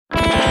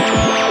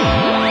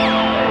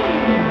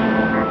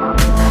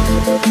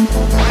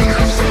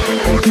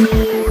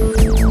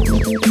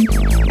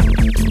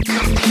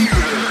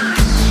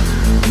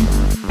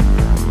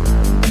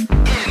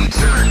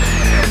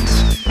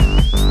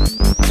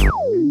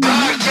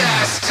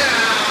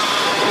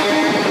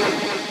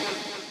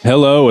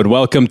Hello and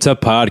welcome to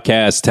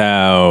Podcast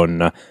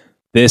Town.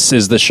 This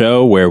is the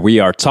show where we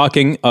are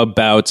talking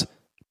about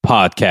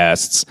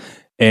podcasts.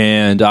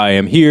 And I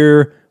am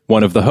here,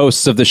 one of the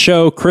hosts of the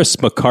show,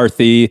 Chris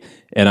McCarthy,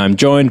 and I'm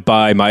joined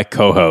by my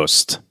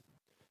co-host,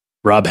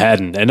 Rob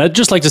Haddon. And I'd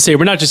just like to say,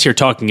 we're not just here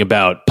talking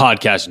about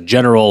podcasts in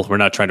general. We're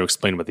not trying to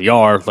explain what they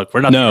are. Look,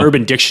 we're not the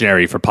Urban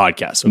Dictionary for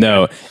podcasts. Okay?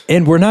 No,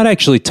 and we're not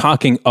actually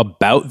talking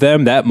about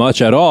them that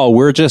much at all.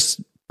 We're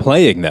just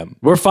playing them.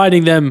 We're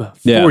finding them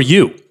for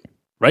you,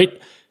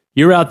 right?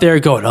 You're out there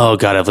going, oh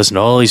God, I've listened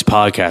to all these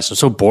podcasts. I'm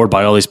so bored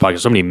by all these podcasts,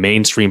 so many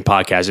mainstream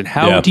podcasts. And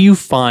how do you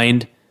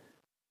find,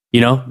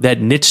 that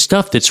niche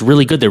stuff that's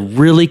really good, that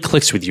really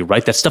clicks with you,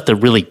 right? That stuff that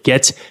really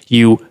gets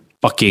you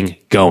fucking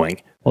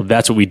going. Well,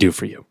 that's what we do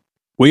for you.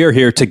 We are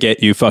here to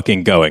get you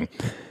fucking going.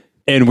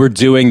 And we're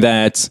doing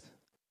that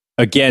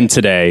again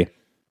today.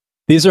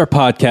 These are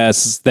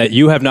podcasts that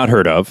you have not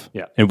heard of.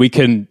 Yeah. And we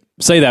can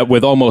say that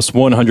with almost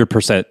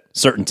 100%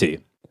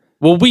 certainty.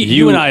 Well,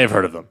 you and I have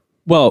heard of them.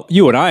 Well,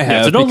 you and I have.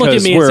 Yeah, so don't look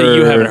at me and say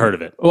you haven't heard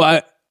of it.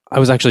 Well, I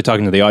was actually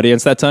talking to the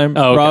audience that time,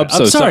 okay. Rob.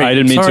 I'm sorry. I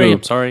didn't mean to.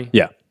 I'm sorry.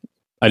 Yeah.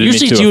 I didn't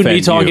usually mean to you and me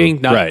offend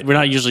talking. you. Right. We're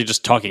not usually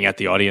just talking at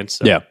the audience.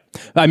 So. Yeah.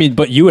 I mean,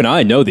 but you and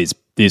I know these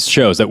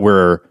shows that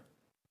we're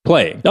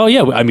playing. Oh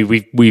yeah. I mean,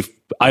 we've.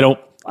 I don't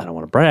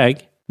want to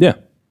brag. Yeah.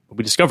 But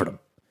we discovered them.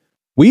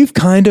 We've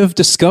kind of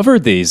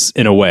discovered these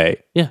in a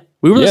way. Yeah.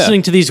 We were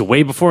listening to these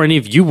way before any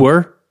of you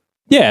were.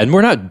 Yeah, and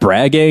we're not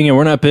bragging and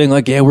we're not being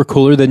like, yeah, we're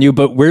cooler than you,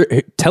 but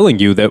we're telling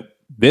you that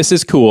this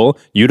is cool.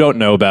 You don't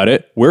know about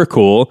it. We're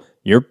cool.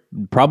 You're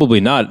probably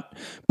not.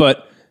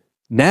 But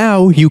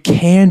now you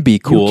can be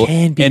cool.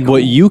 And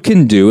what you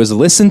can do is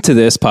listen to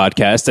this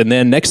podcast, and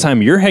then next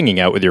time you're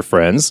hanging out with your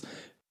friends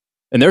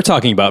and they're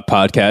talking about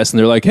podcasts and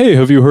they're like, hey,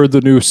 have you heard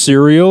the new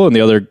Serial? And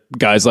the other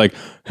guy's like,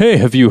 hey,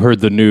 have you heard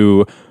the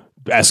new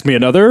Ask Me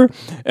Another?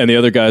 And the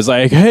other guy's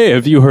like, hey,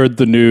 have you heard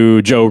the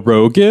new Joe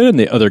Rogan? And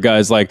the other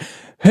guy's like,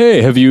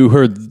 hey, have you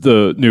heard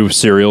the new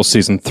Serial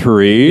season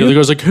 3? The other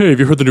guy's like, hey, have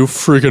you heard the new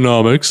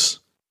Freakonomics?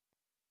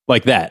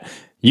 Like that.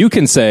 You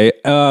can say,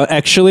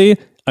 actually,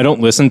 I don't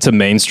listen to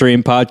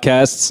mainstream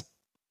podcasts.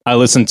 I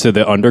listen to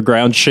the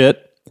underground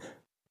shit,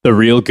 the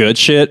real good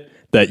shit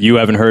that you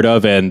haven't heard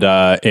of, and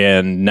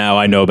now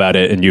I know about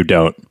it and you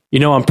don't.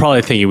 I'm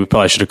probably thinking we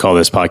probably should have called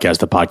this podcast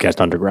the Podcast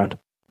Underground.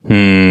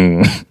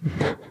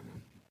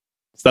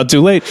 It's not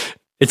too late.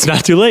 It's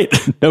not too late.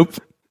 Nope.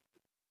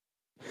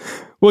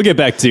 We'll get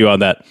back to you on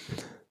that.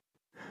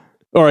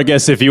 Or I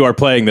guess if you are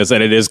playing this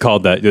and it is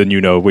called that, then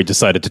we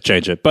decided to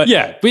change it. But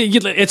yeah,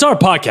 it's our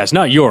podcast,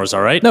 not yours,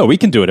 all right? No, we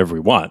can do whatever we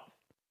want.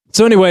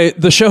 So anyway,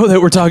 the show that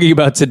we're talking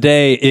about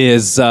today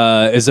is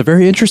a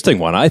very interesting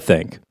one, I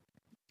think.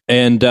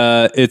 And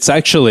it's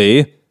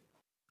actually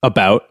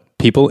about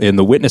people in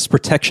the witness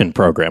protection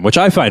program, which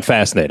I find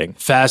fascinating.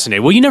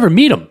 Fascinating. Well, you never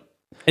meet them.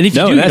 And if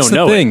you do, that's you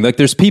don't know thing. Like,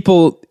 there's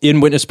people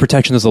in witness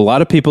protection. There's a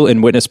lot of people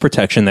in witness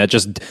protection that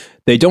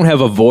they don't have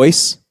a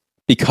voice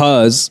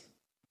because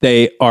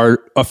they are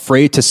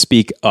afraid to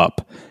speak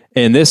up.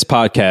 And this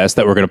podcast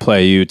that we're going to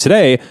play you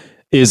today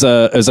is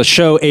a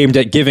show aimed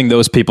at giving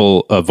those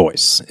people a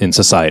voice in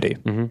society.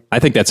 Mm-hmm. I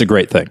think that's a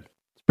great thing.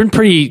 It's been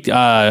pretty,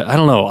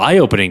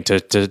 eye-opening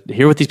to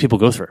hear what these people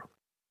go through.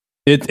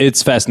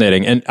 It's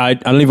fascinating. And I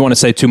don't even want to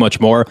say too much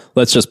more.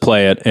 Let's just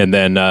play it, and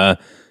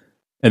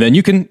then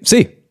you can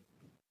see.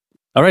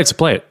 All right, so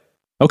play it.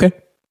 Okay.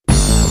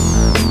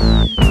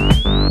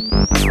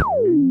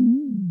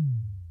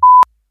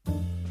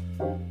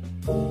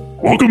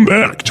 Welcome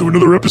back to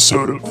another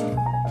episode of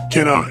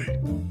Can I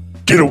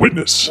Get a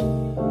Witness?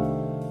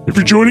 If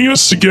you're joining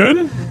us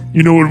again,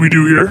 you know what we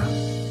do here.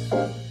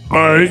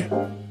 I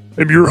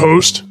am your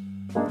host,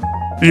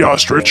 the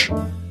Ostrich,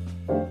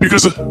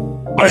 because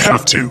I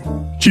have to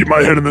keep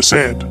my head in the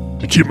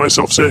sand to keep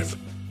myself safe.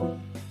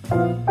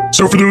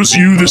 So for those of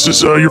you, this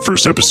is your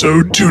first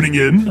episode tuning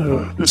in.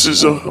 This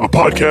is a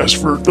podcast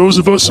for those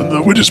of us in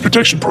the Witness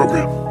Protection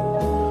Program.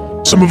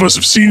 Some of us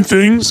have seen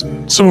things,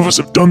 and some of us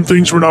have done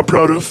things we're not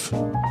proud of.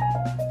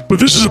 But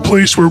this is a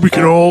place where we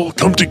can all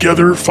come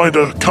together, find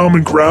a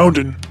common ground,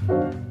 and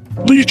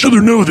let each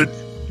other know that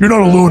you're not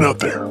alone out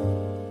there.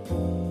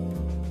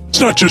 It's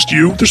not just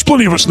you. There's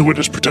plenty of us in the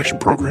Witness Protection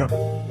Program.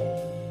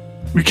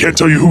 We can't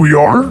tell you who we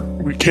are.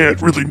 We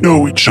can't really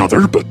know each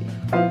other, but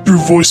through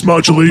voice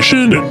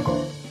modulation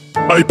and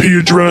IP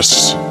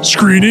address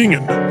screening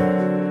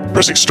and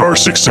pressing star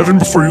 67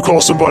 before you call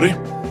somebody,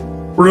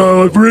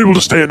 we're able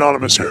to stay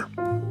anonymous here.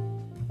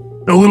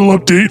 A little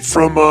update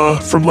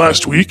from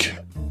last week.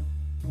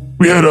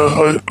 We had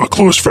a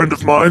close friend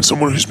of mine,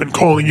 someone who's been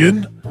calling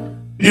in.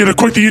 He had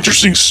quite the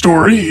interesting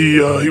story.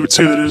 He would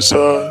say that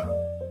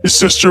his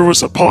sister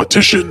was a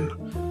politician,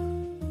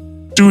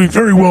 doing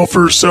very well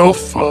for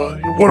herself.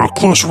 Won a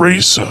close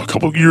race a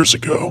couple of years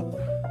ago.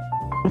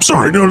 I'm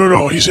sorry,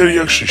 no. He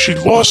said she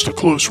lost a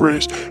close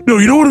race. No,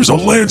 you know what? It was a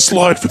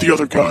landslide for the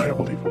other guy, I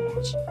believe it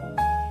was.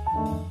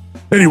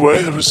 Anyway,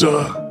 it was,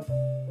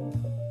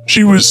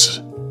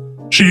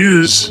 she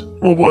is,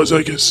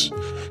 I guess.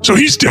 So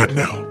he's dead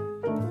now.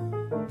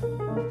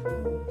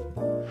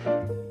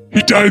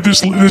 He died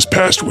this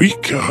past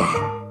week.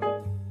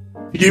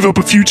 He gave up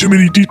a few too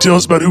many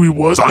details about who he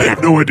was. I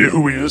have no idea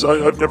who he is.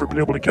 I've never been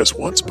able to guess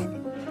once, but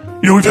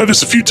we've had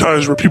this a few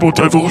times where people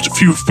divulge a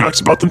few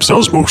facts about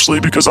themselves, mostly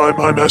because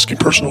I'm asking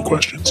personal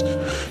questions.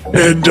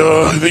 And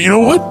you know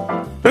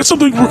what? That's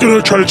something we're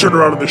gonna try to turn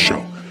around on this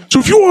show. So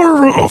if you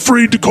are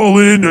afraid to call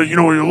in, you're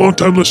a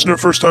long-time listener,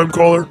 first-time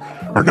caller,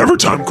 or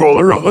never-time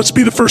caller, let's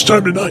be the first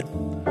time tonight.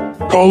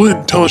 Call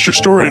in, tell us your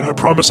story, and I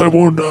promise I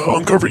won't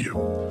uncover you.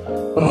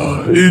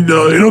 In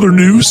other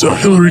news,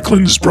 Hillary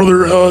Clinton's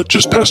brother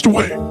just passed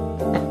away.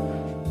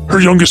 Her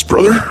youngest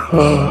brother.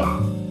 I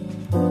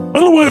don't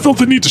know why I felt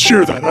the need to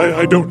share that.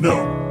 I don't know.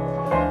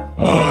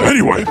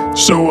 Anyway,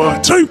 so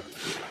tonight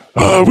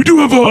we do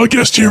have a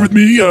guest here with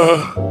me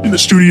in the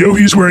studio.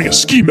 He's wearing a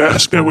ski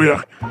mask. That way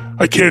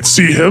I can't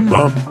see him.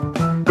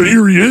 But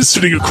here he is,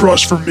 sitting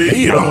across from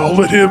me. I'll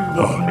let him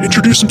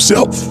introduce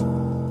himself.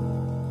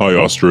 Hi,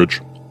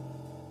 Ostrich.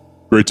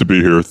 Great to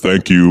be here.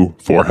 Thank you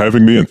for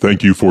having me, and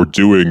thank you for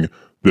doing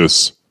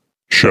this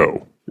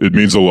show. It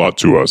means a lot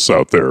to us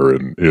out there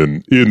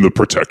in the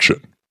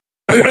protection.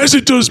 As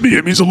it does me.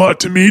 It means a lot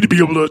to me to be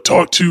able to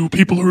talk to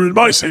people who are in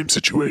my same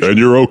situation. And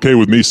you're okay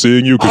with me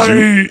seeing you because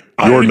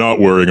you're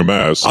not wearing a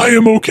mask. I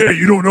am okay.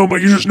 You don't know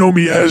me. You just know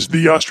me as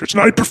the Ostrich,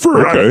 and I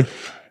prefer. Okay.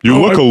 You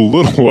look a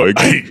little like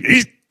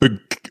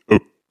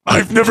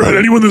I've never had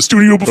anyone in the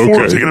studio before.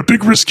 Okay. I'm taking a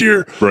big risk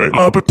here. Right.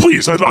 But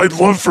please, I'd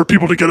love for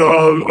people to get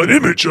an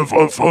image of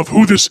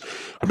who this...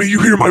 I mean,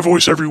 you hear my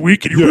voice every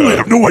week, and you really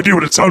have no idea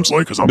what it sounds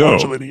like because I'm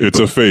modulating it. It's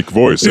a fake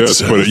voice. It's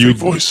a fake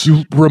voice.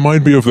 You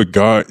remind me of the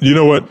guy... You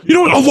know what?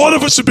 A lot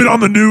of us have been on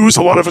the news.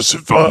 A lot of us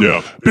have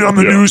been on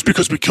the news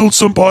because we killed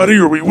somebody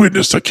or we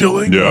witnessed a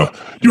killing. Yeah.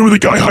 You remember the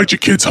guy, hide your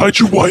kids, hide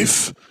your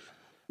wife?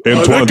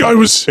 That guy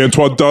was...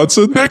 Antoine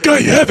Dodson? That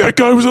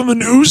guy was on the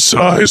news.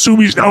 I assume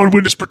he's now in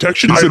witness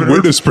protection. He's in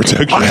witness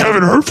protection? I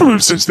haven't heard from him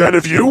since then.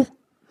 Have you?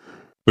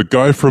 The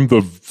guy from the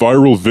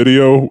viral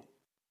video,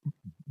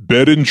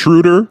 Bed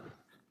Intruder?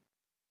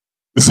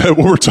 Is that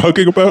what we're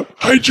talking about?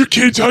 Hide your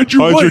kids, hide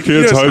your wife. Hide your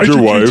kids, hide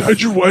your wife. Kids,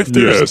 hide your wife.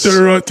 Yes.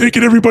 They're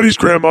taking everybody's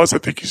grandmas, I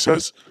think he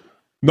says.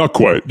 Not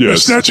quite, yes. They're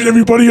snatching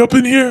everybody up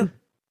in here.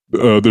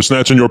 They're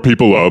snatching your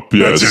people up,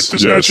 yes. That's it, they're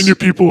snatching your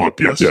people up,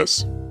 yes.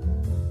 Yes.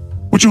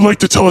 Would you like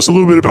to tell us a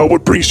little bit about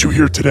what brings you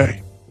here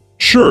today?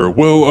 Sure.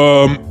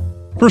 Well,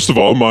 first of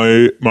all,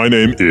 my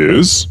name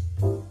is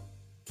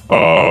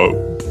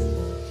Bob.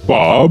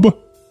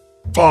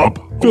 Bob.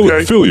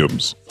 Okay.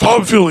 Williams.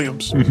 Bob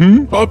Williams.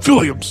 Mm-hmm. Bob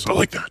Williams. I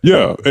like that.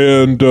 Yeah,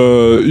 and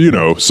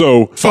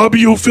so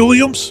Fabio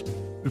Williams?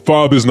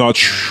 Bob is not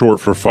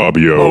short for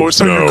Fabio. Oh, it's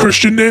not your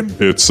Christian name?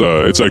 It's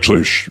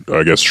actually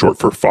I guess short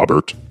for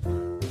Fabert.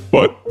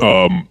 But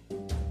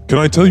can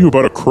I tell you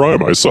about a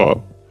crime I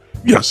saw?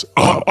 Yes,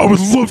 I would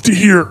love to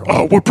hear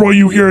what brought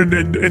you here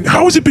and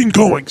how has it been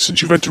going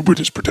since you've entered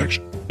witness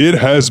protection? It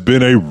has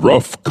been a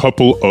rough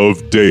couple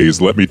of days,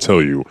 let me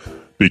tell you,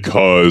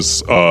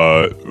 because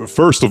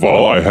first of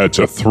all, I had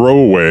to throw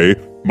away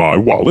my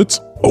wallet.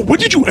 Oh, when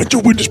did you enter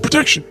witness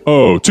protection?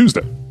 Oh,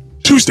 Tuesday.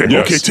 Tuesday,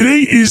 yes. Okay,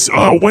 today is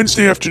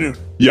Wednesday afternoon.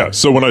 Yeah,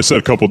 so when I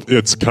said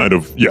it's kind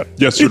of,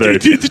 yesterday.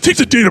 It takes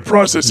a day to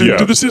process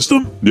into the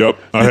system. Yep.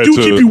 They do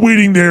keep you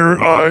waiting there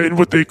in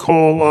what they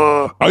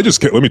call... I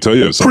just can't, let me tell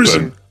you something.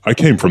 Prison. I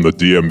came from the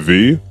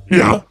DMV.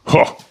 Yeah.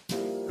 Huh.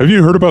 Have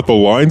you heard about the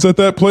lines at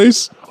that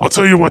place? I'll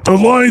tell you what, the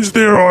lines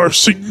there are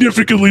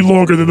significantly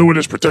longer than the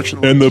witness protection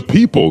lines. And the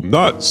people,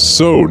 not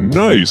so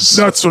nice.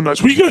 Not so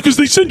nice. Well, because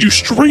they send you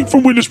straight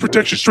from witness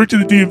protection straight to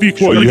the DMV.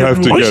 Well, you have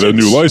to get a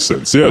new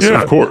license. Yes,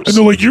 of course. And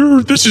they're like,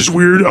 this is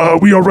weird.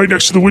 We are right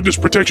next to the Witness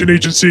Protection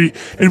Agency,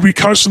 and we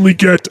constantly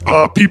get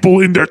people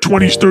in their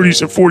 20s,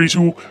 30s, and 40s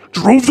who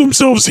drove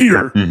themselves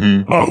here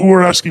who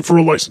are asking for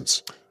a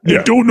license.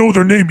 They don't know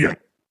their name yet.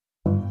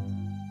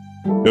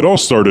 It all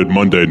started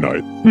Monday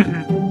night.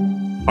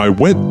 I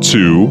went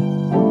to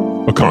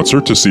a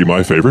concert to see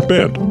my favorite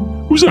band.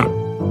 Who's that?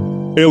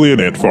 Alien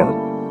Ant Farm.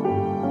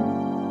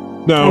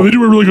 Now, they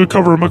do a really good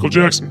cover of Michael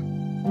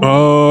Jackson.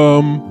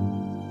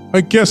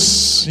 I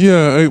guess,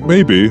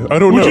 maybe. I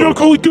don't know. Would you not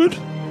call it good?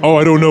 Oh,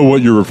 I don't know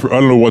what I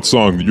don't know what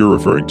song you're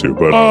referring to,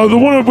 but the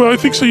one I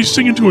think he's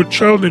singing to a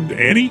child named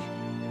Annie.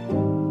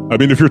 I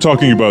mean, if you're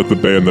talking about the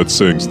band that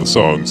sings the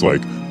songs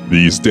like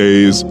These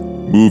Days,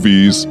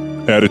 Movies,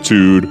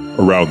 Attitude,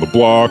 Around the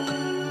Block,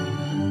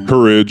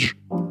 Courage,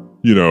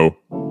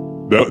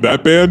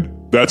 that band,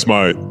 that's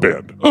my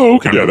band. Oh,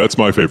 okay. Yeah, that's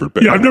my favorite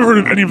band. Yeah, I've never heard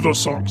of any of those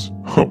songs.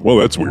 Oh, well,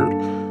 that's weird.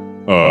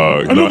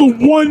 I know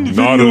the one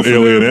video not an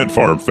Alien Ant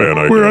Farm fan,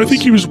 where I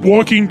think he was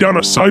walking down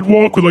a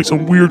sidewalk with like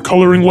some weird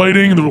coloring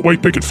lighting and the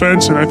white picket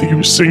fence, and I think he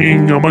was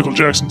singing a Michael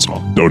Jackson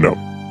song. Don't know.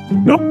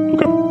 No?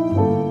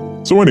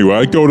 Okay. So anyway,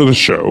 I go to the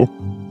show,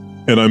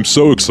 and I'm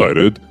so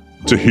excited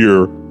to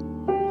hear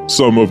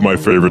some of my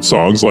favorite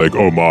songs like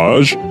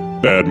Homage,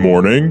 Bad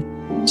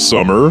Morning,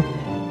 Summer,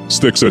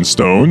 Sticks and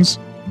Stones,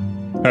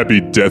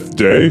 Happy Death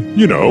Day,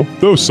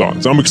 those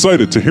songs. I'm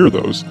excited to hear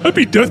those.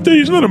 Happy Death Day?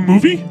 Isn't that a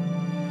movie?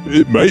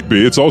 It might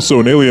be. It's also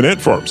an Alien Ant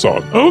Farm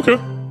song. Oh, okay.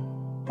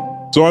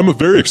 So I'm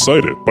very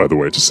excited, by the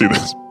way, to see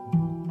this.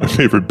 my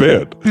favorite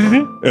band.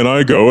 And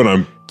I go and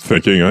I'm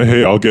thinking,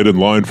 hey, I'll get in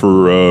line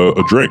for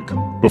a drink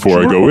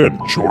before I go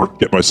in. Sure.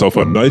 Get myself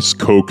a nice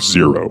Coke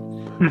Zero.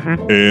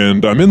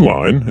 And I'm in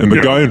line, and the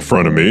guy in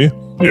front of me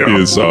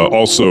is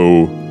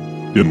also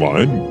in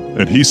line,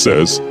 and he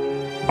says,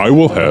 I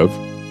will have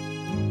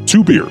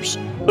 2 beers.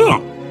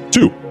 Oh,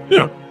 2.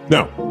 yeah.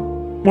 Now,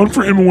 One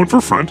for him and one for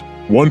a friend.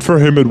 one for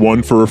him and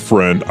one for a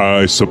friend,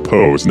 I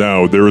suppose.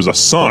 Now, there is a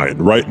sign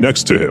right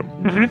next to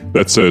him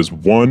that says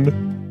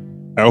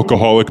 1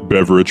 alcoholic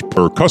beverage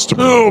per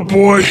customer. Oh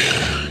boy.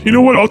 You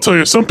know what? I'll tell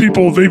you. Some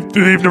people they've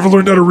never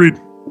learned how to read.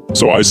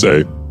 So I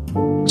say,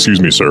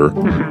 excuse me, sir.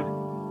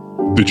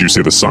 Did you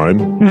see the sign?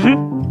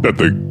 That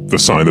the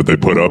sign that they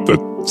put up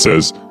that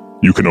says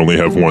you can only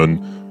have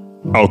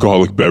 1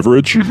 alcoholic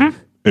beverage?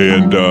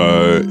 And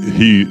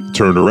he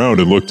turned around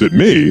and looked at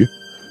me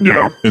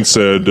and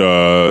said,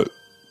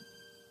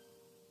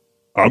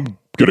 I'm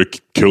gonna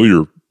kill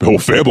your whole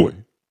family.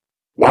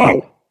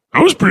 Wow.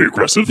 That was pretty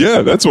aggressive.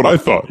 Yeah, that's what I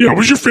thought. Yeah,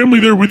 was your family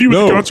there with you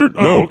at the concert?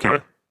 Oh, no. okay.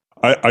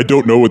 I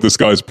don't know what this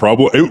guy's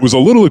problem. It was a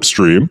little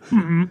extreme.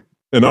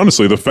 And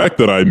honestly, the fact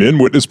that I'm in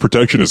witness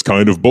protection is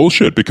kind of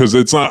bullshit because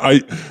it's not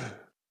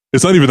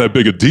even that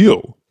big a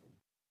deal.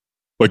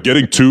 Like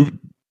getting 2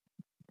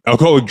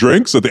 alcoholic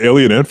drinks at the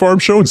Alien Ant Farm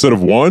show instead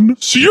of 1.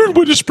 So you're in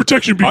witness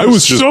protection because I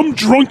was just- some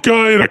drunk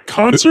guy at a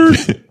concert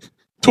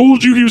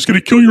told you he was going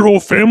to kill your whole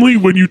family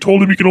when you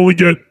told him you could only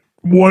get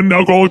 1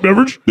 alcoholic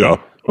beverage? Yeah,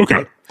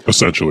 Okay.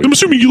 essentially. I'm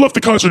assuming you left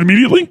the concert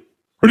immediately?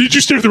 Or did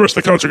you stay for the rest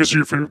of the concert because of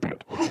your favorite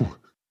band?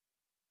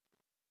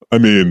 I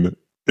mean,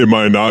 am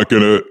I not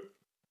gonna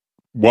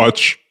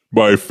watch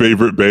my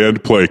favorite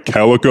band play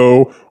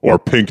Calico or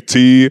Pink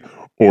Tea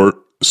or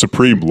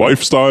Supreme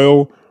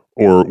Lifestyle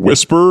or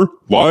Whisper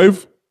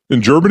live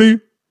in Germany?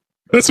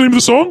 That's the name of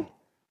the song?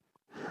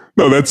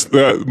 No, that's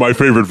my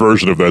favorite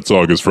version of that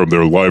song is from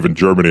their Live in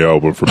Germany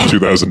album from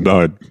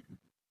 2009.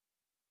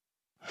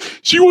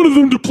 So you wanted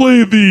them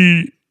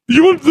to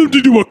you wanted them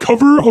to do a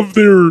cover of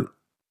their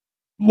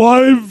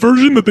live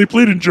version that they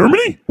played in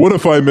Germany? What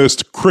if I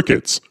missed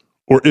Crickets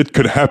or It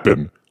Could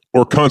Happen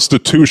or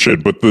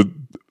Constitution, but the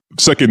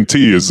second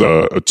T is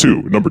a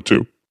 2, number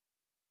 2.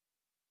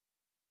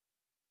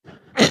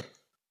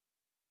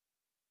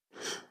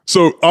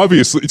 So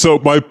obviously,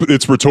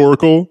 it's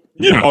rhetorical.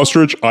 Yeah.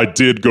 Ostrich, I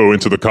did go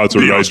into the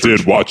concert and I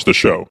did watch the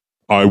show.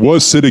 I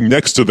was sitting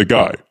next to the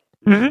guy.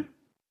 I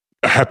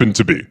happened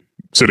to be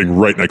sitting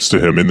right next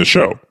to him in the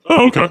show.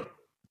 Oh, okay.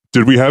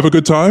 Did we have a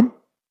good time?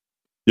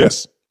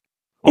 Yes.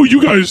 Oh,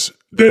 you guys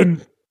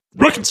then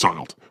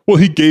reconciled. Well,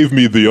 he gave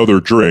me the other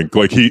drink.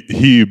 Like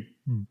the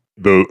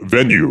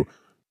venue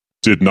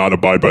did not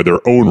abide by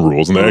their own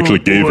rules, and they actually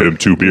gave him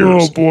 2 beers.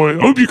 Oh boy,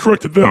 I hope you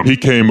corrected them. He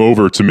came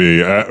over to me.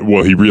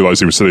 He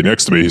realized he was sitting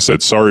next to me. He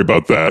said, "Sorry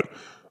about that.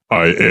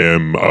 I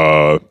am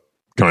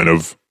kind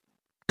of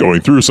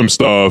going through some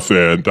stuff,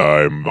 and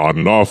I'm on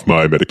and off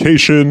my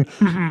medication.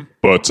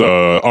 But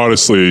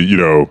honestly,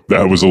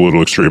 that was a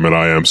little extreme, and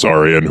I am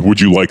sorry. And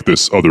would you like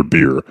this other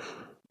beer?"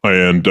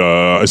 And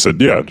I said,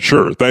 "Yeah,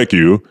 sure, thank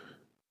you."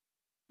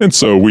 And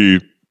so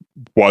we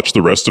watched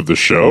the rest of the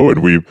show,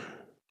 and we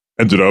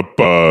ended up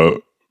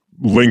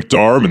linked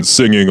arm and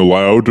singing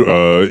aloud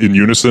in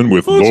unison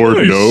with Lord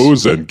nice.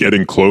 Knows and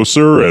Getting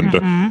Closer and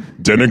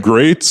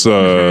Denigrates.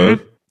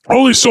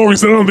 All these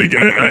songs that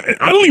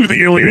I don't even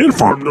think Alien Ant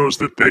Farm knows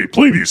that they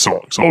play these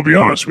songs. I'll be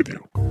honest with you.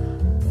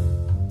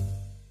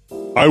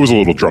 I was a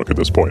little drunk at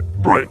this point.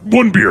 Right,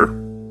 1 beer.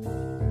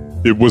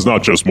 It was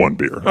not just 1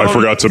 beer. I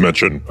forgot to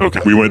mention.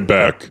 Okay. We went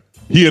back.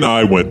 He and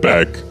I went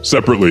back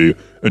separately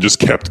and just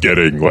kept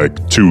getting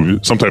like 2,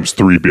 sometimes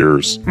 3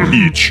 beers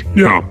each.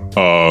 Yeah.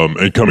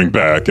 And coming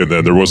back. And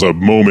then there was a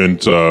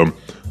moment,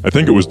 I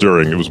think it was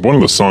one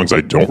of the songs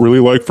I don't really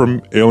like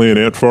from Alien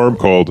Ant Farm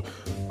called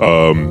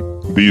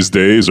These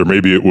Days, or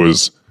maybe it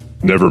was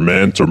Never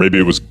Meant, or maybe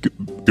it was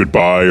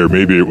Goodbye, or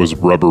maybe it was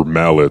Rubber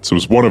Mallets. It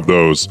was one of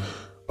those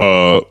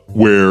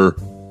where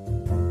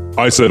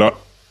I said,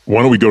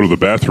 why don't we go to the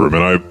bathroom?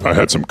 And I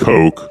had some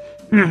Coke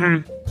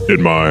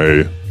in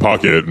my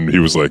pocket, and he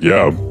was like,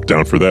 yeah, I'm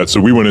down for that. So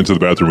we went into the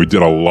bathroom. We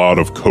did a lot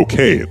of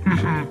cocaine.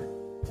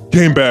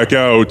 Came back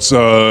out,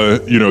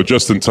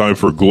 just in time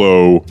for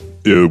Glow,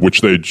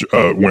 which they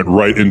went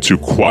right into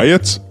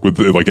Quiet with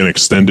like an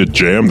extended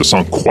jam, the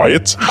song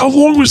Quiet. How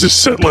long was this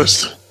set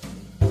list?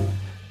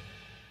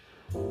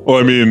 Well,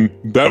 I mean,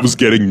 that was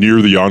getting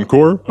near the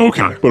encore.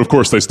 Okay. But of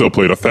course, they still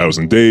played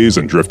 1,000 Days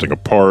and Drifting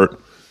Apart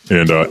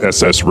and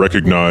SS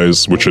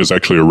Recognize, which is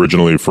actually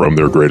originally from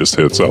their Greatest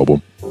Hits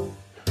album.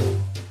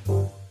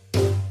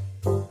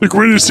 The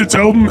Greatest Hits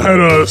album had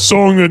a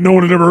song that no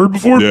one had ever heard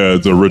before? Yeah,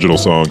 it's the original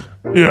song.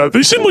 Yeah,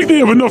 they seem like they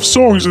have enough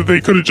songs that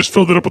they could have just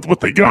filled it up with what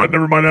they got,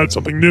 never mind add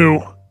something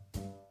new.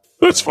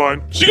 That's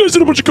fine. So you guys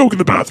did a bunch of coke in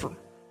the bathroom.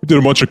 We did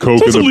a bunch of coke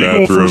Sounds in the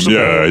illegal, bathroom. first of all.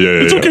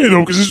 Yeah. It's okay,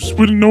 though, because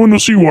no one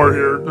knows who you are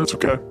here. That's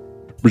okay.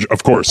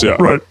 Of course, yeah.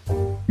 Right.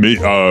 Me,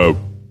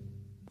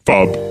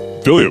 Bob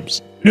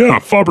Williams. Yeah,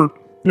 Fobbert.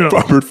 Yeah.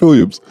 Robert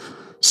Williams.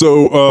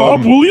 So,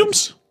 Bob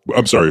Williams?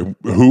 I'm sorry,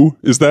 who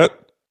is that?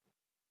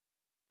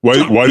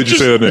 Why did you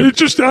say that name? It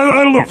just,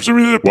 I don't know. For some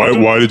reason,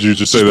 Why did you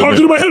just say that popped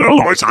name? into my head. I don't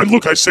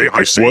know. I say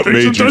What things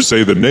made you sometimes.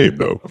 say the name,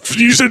 though?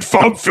 You said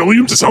Bob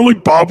Williams. It sounded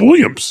like Bob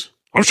Williams.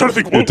 I was trying to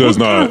think. What It does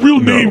kind not. of real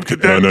name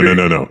could that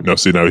be? No.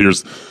 See, now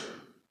here's...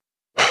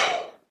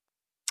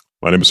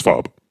 My name is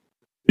Fob.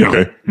 Yeah.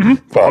 Okay?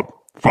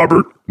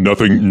 Fobert.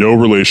 Nothing, no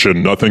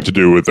relation, nothing to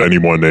do with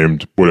anyone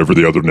named whatever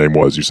the other name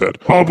was you said.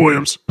 Bob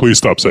Williams. Please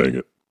stop saying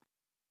it.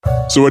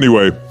 So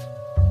anyway,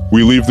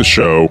 we leave the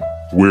show.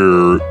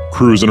 We're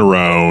cruising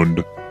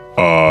around,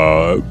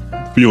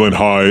 feeling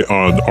high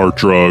on our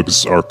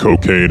drugs, our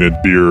cocaine and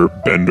beer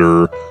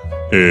bender,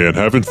 and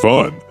having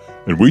fun.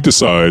 And we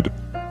decide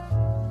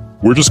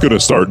we're just going to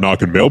start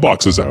knocking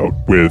mailboxes out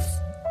with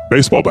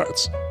baseball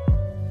bats.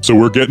 So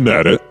we're getting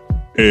at it.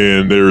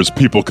 And there's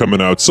people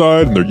coming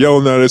outside and they're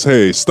yelling at us,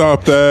 hey,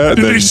 stop that.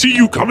 Did they see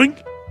you coming?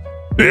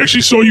 They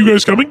actually saw you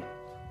guys coming?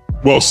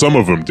 Well, some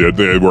of them did.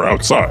 They were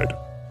outside.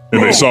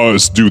 And they saw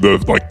us do the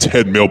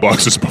 10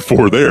 mailboxes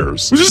before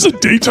theirs. Was this a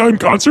daytime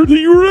concert that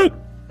you were at?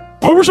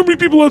 Why were so many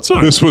people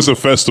outside? This was a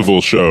festival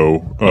show.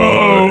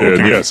 okay.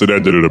 And yes, it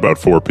ended at about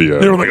 4 p.m.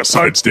 They were on like a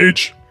side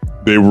stage.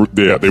 They were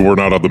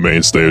not on the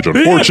main stage, They had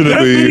that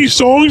unfortunately. many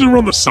songs and were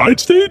on the side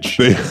stage?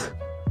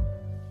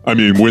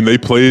 When they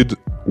played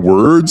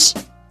Words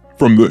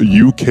from the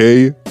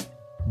UK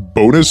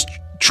bonus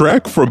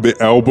track from the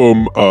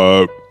album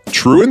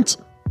Truant,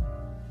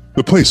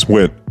 the place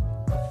went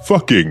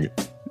fucking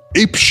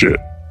apeshit.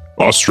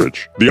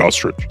 The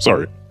ostrich,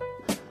 sorry.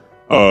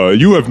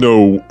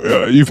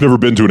 You've never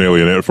been to an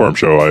Alien Ant Farm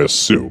show, I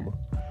assume.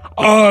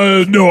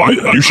 No,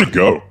 You should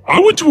go. I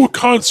went to a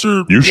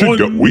concert. You should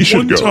go. We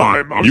should go.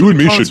 Time. I was You at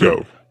and a me should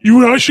concert. go.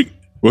 You and I should.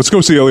 Let's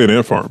go see Alien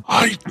Ant Farm.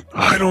 I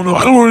don't know.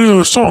 I don't know any of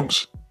those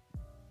songs.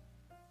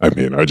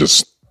 I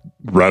just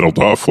rattled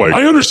off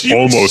I understand.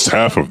 almost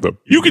half of them.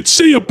 You could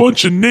say a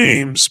bunch of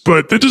names,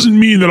 but that doesn't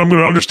mean that I'm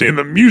going to understand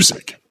the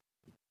music.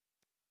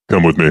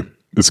 Come with me.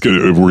 It's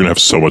good. We're gonna have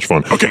so much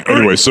fun. Okay, all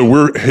Anyway, right. so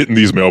we're hitting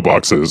these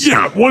mailboxes.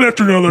 Yeah, one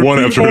after another. One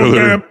Ping after pong,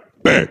 another. bam.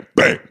 Bang,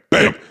 bang,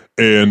 bang.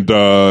 And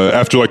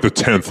after the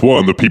 10th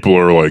one, the people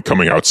are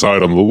coming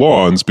outside on the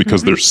lawns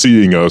because they're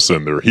seeing us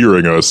and they're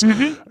hearing us.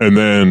 And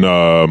then,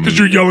 Because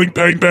you're yelling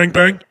bang, bang,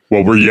 bang.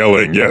 well, we're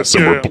yelling, yes,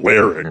 and Yeah. we're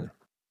blaring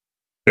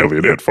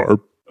Alien Ant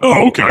Farm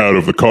Oh, okay. out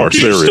of the car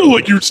You're stereo.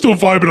 you're still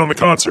vibing on the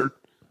concert.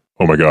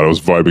 Oh my God, I was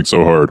vibing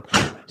so hard.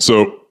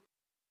 So,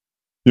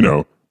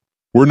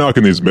 we're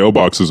knocking these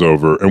mailboxes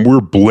over and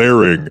we're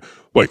blaring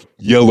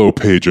Yellow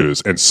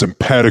Pages and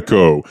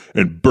Simpatico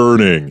and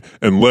Burning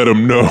and Let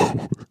 'Em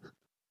Know.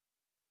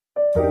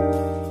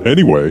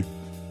 Anyway,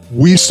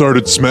 we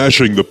started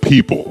smashing the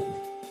people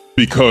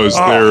because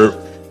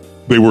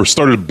they were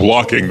started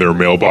blocking their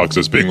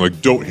mailboxes, being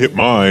like, don't hit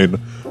mine,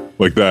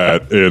 like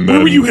that. And then Where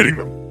were you hitting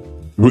them?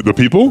 the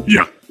people?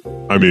 Yeah.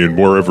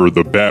 Wherever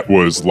the bat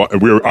was,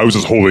 I was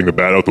just holding the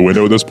bat out the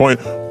window at this point.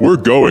 We're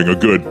going a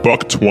good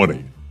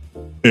 $120,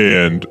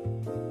 and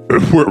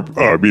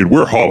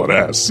we're hauling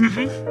ass.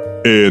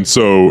 And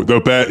so the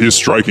bat is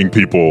striking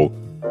people,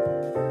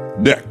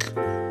 neck,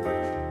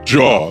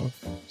 jaw,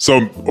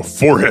 some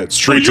forehead,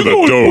 straight to the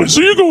dome.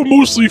 So you're going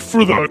mostly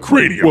for the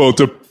cranium. Well, it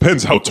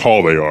depends how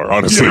tall they are,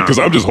 honestly, Yeah. because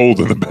I'm just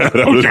holding the bat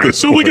out at okay, this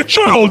so point. like a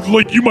child,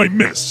 you might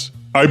miss.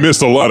 I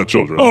missed a lot of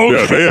children. Oh,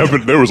 okay. Yeah,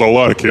 there was a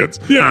lot of kids.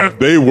 Yeah.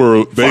 They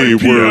were 5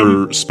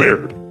 p.m.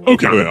 spared.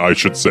 Okay. I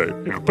should say.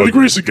 Yeah, by the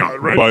grace of God,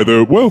 right?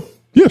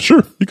 Yeah,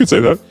 sure, you could say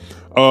that.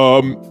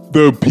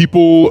 The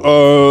people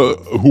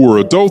who were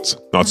adults,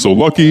 not so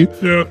lucky,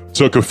 Yeah.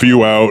 took a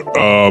few out.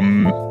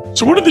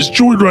 So when did this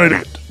joyride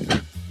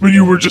end? When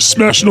you were just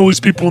smashing all these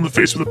people in the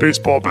face with a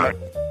baseball bat?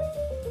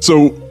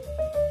 So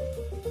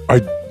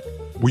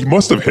we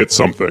must have hit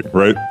something,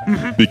 right?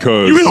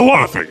 Because You hit a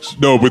lot of things.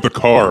 no, with the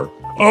car.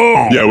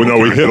 Oh. Yeah, we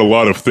okay. hit a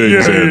lot of things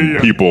Yeah, and yeah,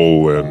 yeah.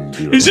 people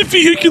and Is it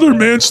vehicular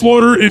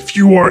manslaughter if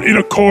you are in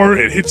a car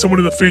and hit someone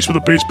in the face with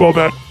a baseball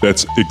bat?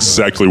 that's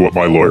exactly what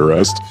my lawyer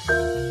asked.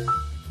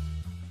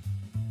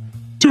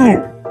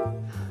 Dude.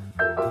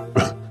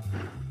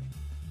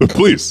 The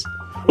police.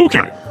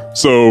 Okay.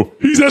 So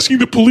He's asking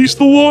the police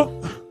the law?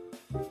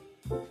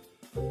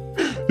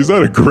 he's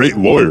not a great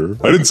lawyer.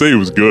 I didn't say he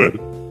was good.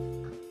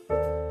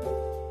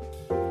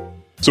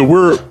 So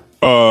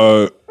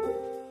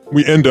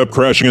we end up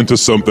crashing into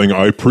something,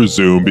 I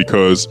presume,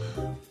 because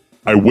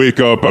I wake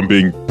up, I'm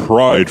being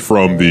pried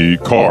from the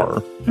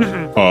car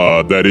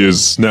that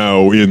is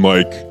now in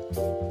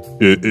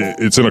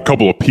it's in a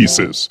couple of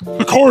pieces.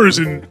 The car is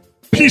in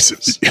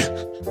pieces.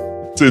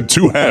 It's in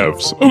two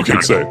halves, you Okay.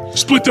 could say.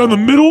 Split down the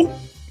middle?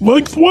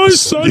 Lengthwise?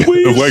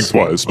 Sideways? Yeah,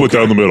 lengthwise, split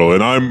down the middle.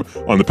 And I'm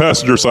on the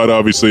passenger side,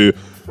 obviously.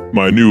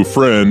 My new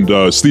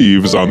friend,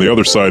 Steve, is on the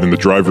other side in the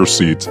driver's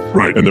seat.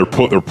 Right. And they're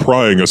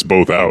prying us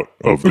both out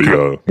of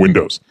the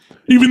windows.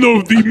 Even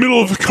though the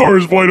middle of the car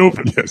is wide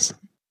open. Yes.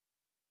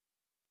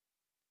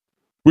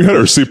 We had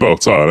our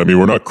seatbelts on.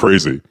 We're not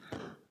crazy.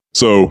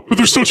 So, But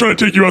they're still trying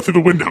to take you out through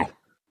the window.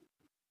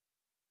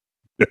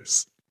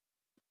 yes.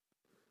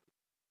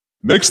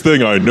 Next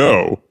thing I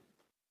know,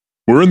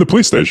 we're in the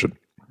police station.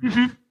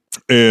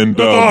 And, At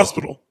the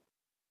hospital.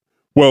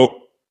 well,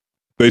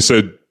 they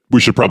said, we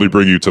should probably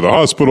bring you to the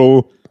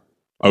hospital.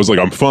 I was like,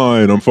 I'm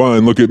fine.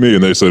 Look at me.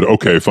 And they said,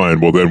 okay, fine.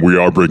 Well, then we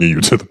are bringing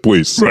you to the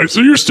police. Right.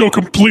 So you're still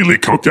completely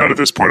coked out at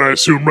this point, I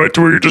assume, right?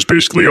 To where you're just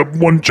basically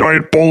one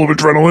giant ball of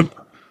adrenaline.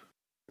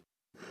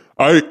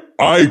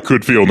 I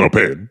could feel no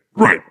pain.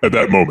 Right. At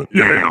that moment.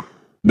 Yeah.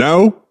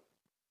 Now,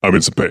 I'm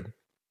in some pain.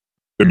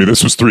 I mean,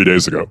 this was 3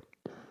 days ago.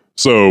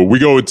 So we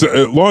go into,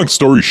 long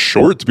story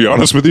short, to be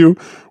honest with you,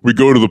 we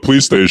go to the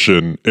police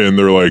station and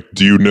they're like,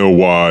 do you know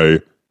why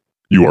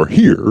you are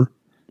here?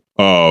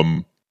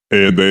 And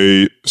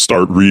they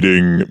start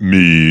reading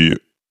me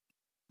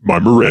my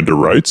Miranda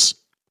rights.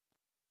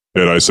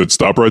 And I said,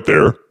 stop right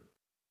there.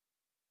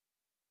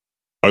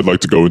 I'd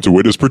like to go into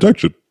witness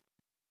protection.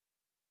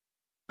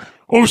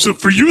 Oh, so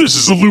for you, this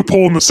is a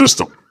loophole in the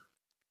system.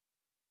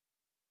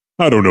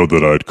 I don't know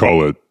that I'd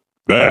call it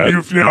that.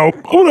 You've now,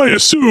 I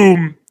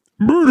assume,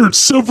 murdered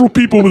several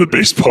people with a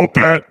baseball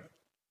bat,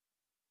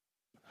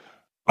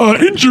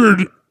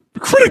 injured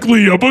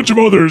critically a bunch of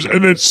others,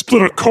 and then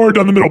split a car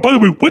down the middle. By the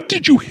way, what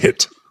did you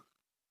hit?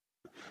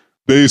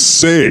 They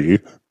say...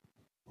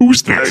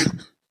 Who's they?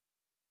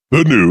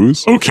 The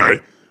news. Okay.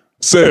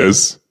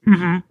 Says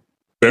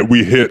that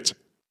we hit,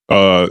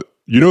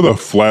 the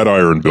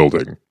Flatiron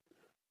building?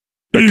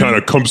 That kind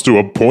of comes to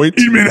a point.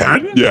 In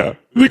Manhattan? Yeah.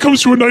 It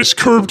comes to a nice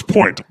curved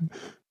point.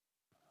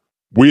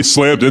 We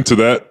slammed into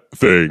that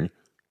thing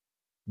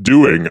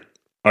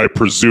I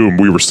presume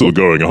we were still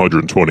going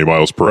 120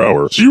 miles per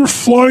hour. So you were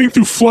flying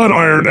through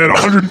Flatiron at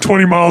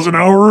 120 miles an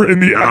hour in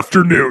the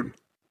afternoon.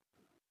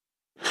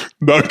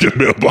 Not get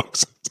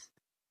mailboxes.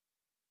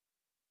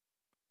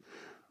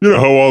 You know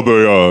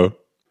how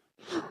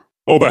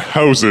all the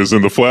houses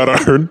in the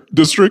Flatiron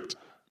district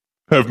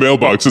have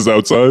mailboxes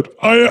outside?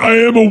 I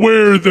am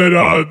aware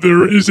that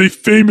there is a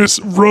famous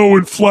row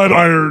in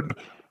Flatiron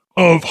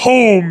of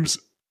homes,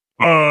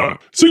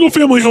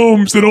 single-family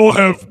homes that all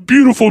have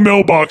beautiful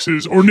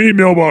mailboxes, ornate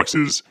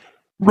mailboxes,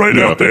 right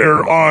out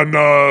there on,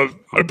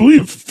 I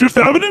believe, Fifth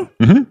Avenue?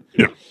 Mm-hmm.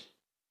 Yeah.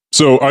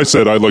 So I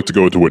said I'd like to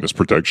go into witness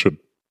protection.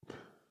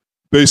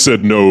 They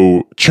said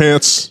no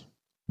chance,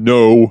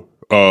 no,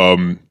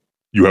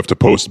 you have to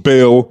post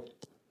bail.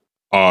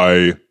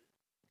 I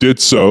did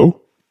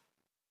so.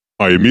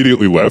 I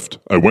immediately left.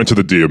 I went to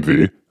the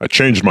DMV. I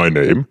changed my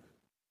name.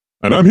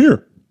 And I'm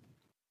here.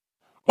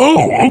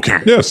 Oh, okay.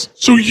 Yes.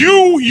 So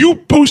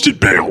you posted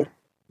bail,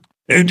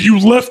 and you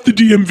left the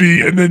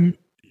DMV, and then...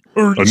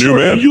 new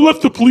man. You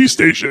left the police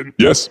station.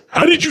 Yes.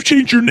 How did you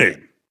change your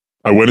name?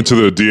 I went into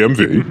the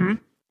DMV,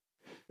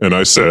 and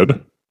I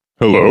said,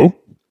 hello,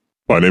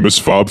 my name is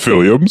Fob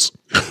Filliams.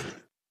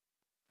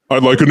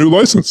 I'd like a new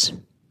license.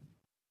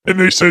 And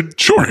they said,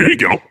 sure, here you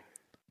go.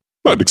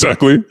 Not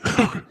exactly.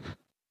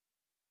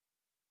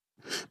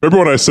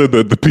 Remember when I said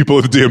that the people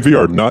at the DMV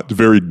are not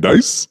very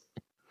nice?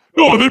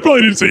 No, they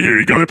probably didn't say, here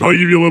you go. They probably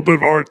gave you a little bit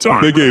of a hard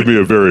time. They gave me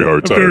a very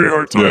hard time. A very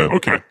hard time. Yeah.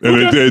 Okay.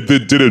 And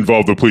it did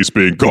involve the police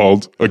being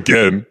called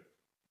again.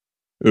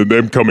 And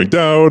them coming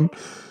down.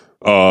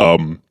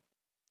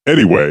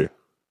 Anyway.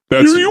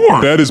 Here you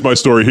are. That is my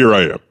story. Here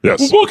I am. Yes.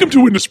 Well, welcome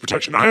to Witness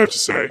Protection, I have to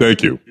say.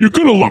 Thank you. You're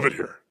going to love it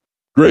here.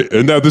 Great.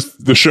 And now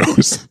the show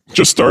is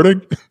just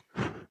starting?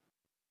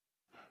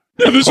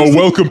 Yeah,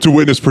 welcome to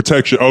Witness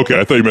Protection. Okay,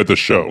 I thought you meant the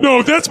show.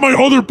 No, that's my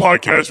other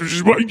podcast, which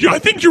is what I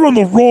think you're on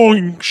the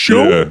wrong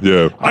show.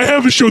 Yeah. I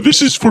have a show.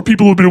 This is for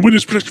people who've been in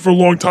witness protection for a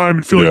long time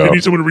and feel like they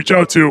need someone to reach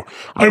out to.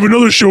 I have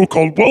another show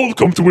called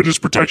Welcome to Witness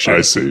Protection.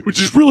 I see. Which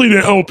is really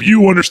to help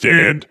you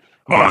understand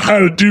how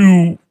to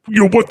do,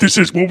 what this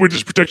is, what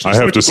witness protection is.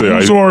 I have to say,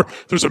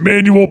 there's a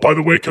manual. By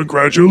the way,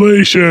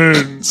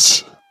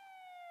 congratulations.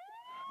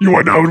 You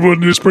are now in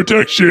witness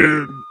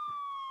protection.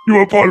 You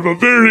are part of a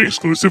very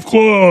exclusive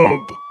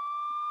club.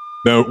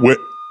 Now,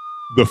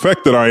 the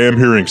fact that I am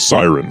hearing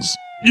sirens,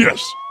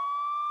 yes,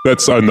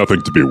 that's nothing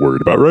to be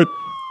worried about, right?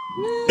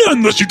 Not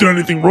unless you've done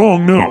anything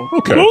wrong, no.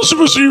 Okay. Most of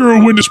us here are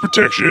in witness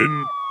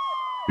protection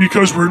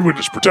because we're in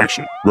witness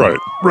protection. Right.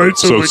 Right?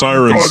 So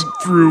sirens... We've gone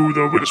through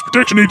the witness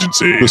protection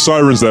agency. The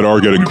sirens that are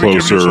getting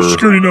closer... Social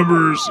security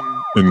numbers.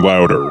 And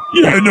louder.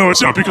 Yeah, no,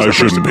 it's not because I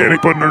pressed the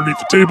panic button underneath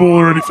the table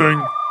or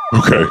anything.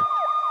 Okay.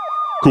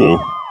 Cool.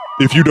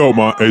 If you don't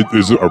mind,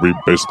 are we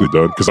basically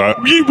done? Because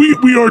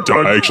we are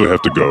done. I actually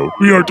have to go.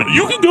 We are done.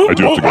 You can go. I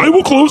do have to go. I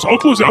will close. I'll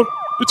close out.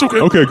 It's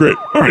okay. Okay, great.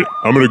 All right.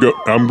 I'm gonna go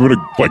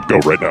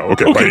right now.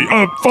 Okay. Okay.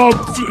 Fob.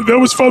 That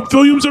was Fob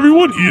Filliams.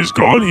 Everyone. He is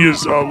gone. He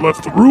has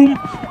left the room.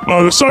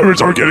 The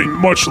sirens are getting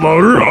much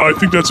louder. I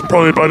think that's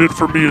probably about it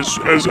for me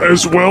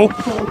as well.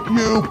 Fuck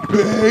you,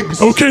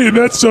 pigs. Okay, and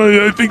that's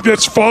I think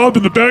that's Fob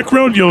in the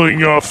background yelling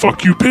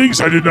 "Fuck you,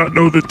 pigs." I did not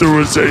know that there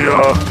was a.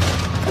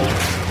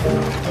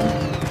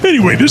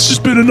 Anyway, this has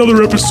been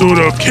another episode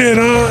of Can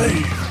I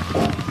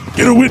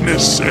Get a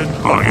Witness? And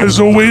as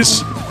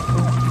always,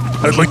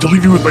 I'd like to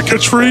leave you with my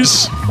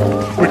catchphrase,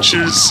 which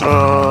is,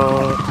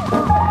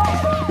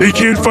 they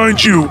can't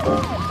find you,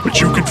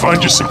 but you can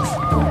find yourself.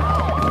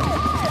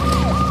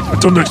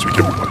 Until next week,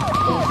 everybody.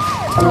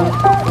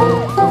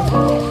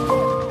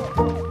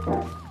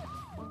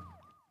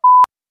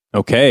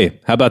 Okay,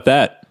 how about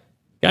that?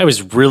 Guy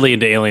was really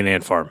into Alien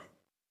Ant Farm.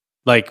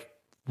 like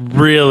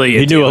really.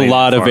 He knew a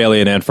lot of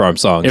Alien Ant Farm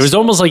songs. It was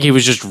almost like he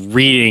was just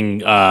reading,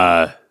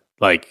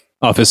 like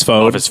off his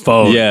phone.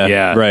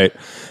 Yeah, right.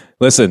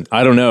 Listen,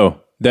 I don't know.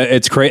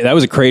 That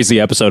was a crazy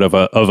episode of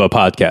a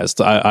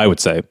podcast. I would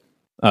say.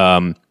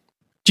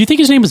 Do you think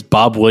his name is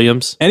Bob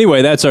Williams?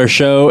 Anyway, that's our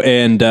show,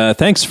 and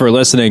thanks for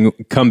listening.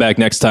 Come back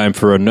next time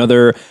for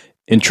another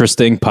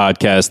interesting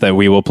podcast that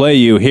we will play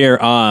you here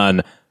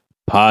on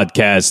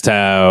Podcast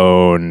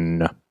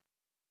Town.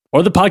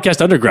 Or the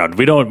Podcast Underground.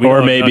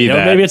 Maybe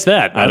it's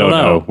that. I don't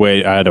know.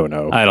 Wait, I don't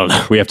know. I don't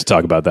know. We have to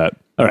talk about that.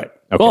 All right.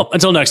 Okay. Well,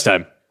 until next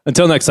time.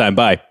 Until next time.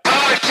 Bye.